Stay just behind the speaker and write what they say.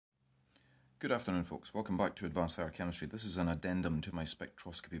Good afternoon, folks. Welcome back to Advanced Higher Chemistry. This is an addendum to my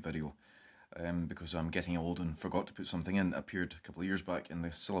spectroscopy video because I'm getting old and forgot to put something in. It appeared a couple of years back in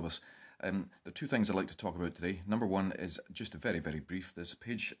the syllabus. The two things I'd like to talk about today. Number one is just a very, very brief. There's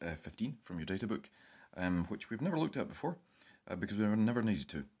page 15 from your data book, which we've never looked at before because we never needed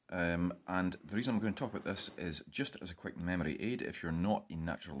to. And the reason I'm going to talk about this is just as a quick memory aid. If you're not a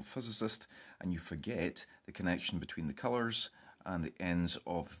natural physicist and you forget the connection between the colours and the ends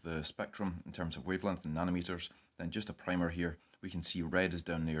of the spectrum in terms of wavelength and nanometers, then just a primer here. We can see red is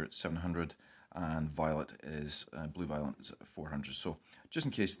down near at 700 and violet is, blue violet is at 400. So just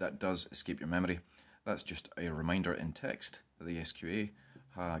in case that does escape your memory, that's just a reminder in text that the SQA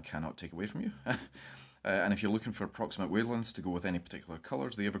cannot take away from you. And if you're looking for approximate wavelengths to go with any particular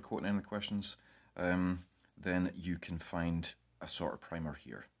colours they ever quote in any of the questions, then you can find a sort of primer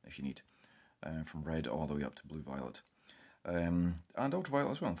here if you need, from red all the way up to blue violet. And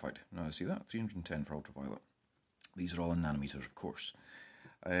ultraviolet as well, in fact. Now I see that, 310 for ultraviolet. These are all in nanometers, of course.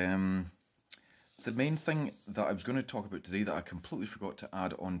 The main thing that I was going to talk about today that I completely forgot to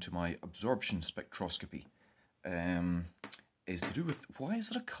add on to my absorption spectroscopy is to do with, why is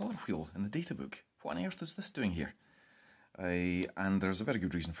there a colour wheel in the data book? What on earth is this doing here? And there's a very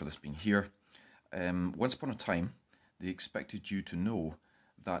good reason for this being here. Once upon a time, they expected you to know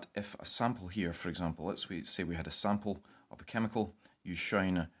that if a sample here, for example, let's say we had a sample of a chemical, you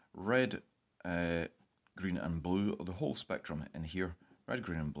shine red, green and blue, or the whole spectrum in here, red,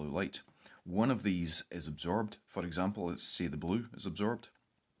 green and blue light. One of these is absorbed, for example, let's say the blue is absorbed,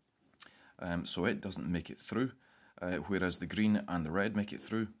 so it doesn't make it through, whereas the green and the red make it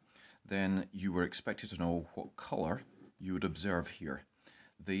through. Then you were expected to know what colour you would observe here.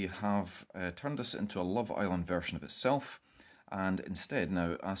 They have turned this into a Love Island version of itself, and instead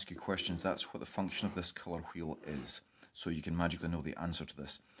now ask you questions. That's what the function of this colour wheel is, so you can magically know the answer to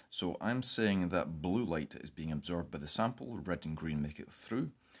this. So I'm saying that blue light is being absorbed by the sample, red and green make it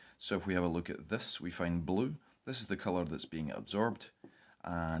through. So if we have a look at this, we find blue. This is the colour that's being absorbed,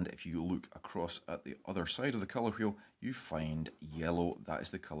 and if you look across at the other side of the colour wheel, you find yellow. That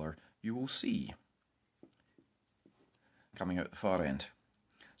is the colour you will see coming out the far end.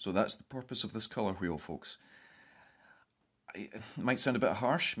 So that's the purpose of this colour wheel, folks. It might sound a bit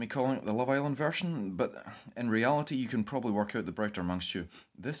harsh, me calling it the Love Island version, but in reality you can probably work out the brighter amongst you.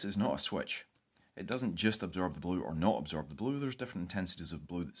 This is not a switch. It doesn't just absorb the blue or not absorb the blue. There's different intensities of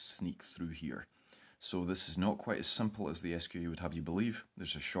blue that sneak through here. So this is not quite as simple as the SQA would have you believe.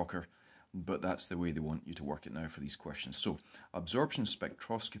 There's a shocker, but that's the way they want you to work it now for these questions. So, absorption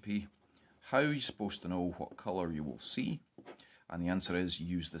spectroscopy, how are you supposed to know what colour you will see? And the answer is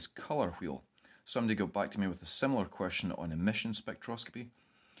use this colour wheel. Somebody got back to me with a similar question on emission spectroscopy,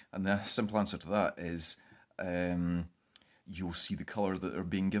 and the simple answer to that is you'll see the colour that are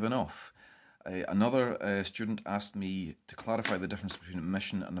being given off. Another student asked me to clarify the difference between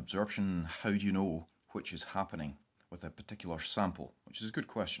emission and absorption. How do you know which is happening with a particular sample? Which is a good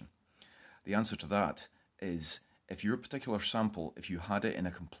question. The answer to that is, if your particular sample, if you had it in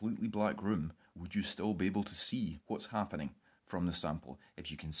a completely black room, would you still be able to see what's happening from the sample? If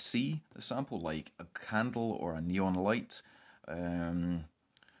you can see the sample, like a candle or a neon light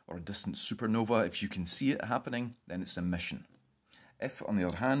or a distant supernova, if you can see it happening, then it's emission. If, on the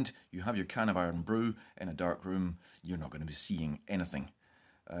other hand, you have your can of iron brew in a dark room, you're not going to be seeing anything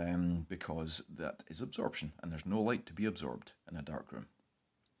because that is absorption and there's no light to be absorbed in a dark room.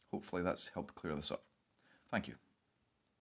 Hopefully that's helped clear this up. Thank you.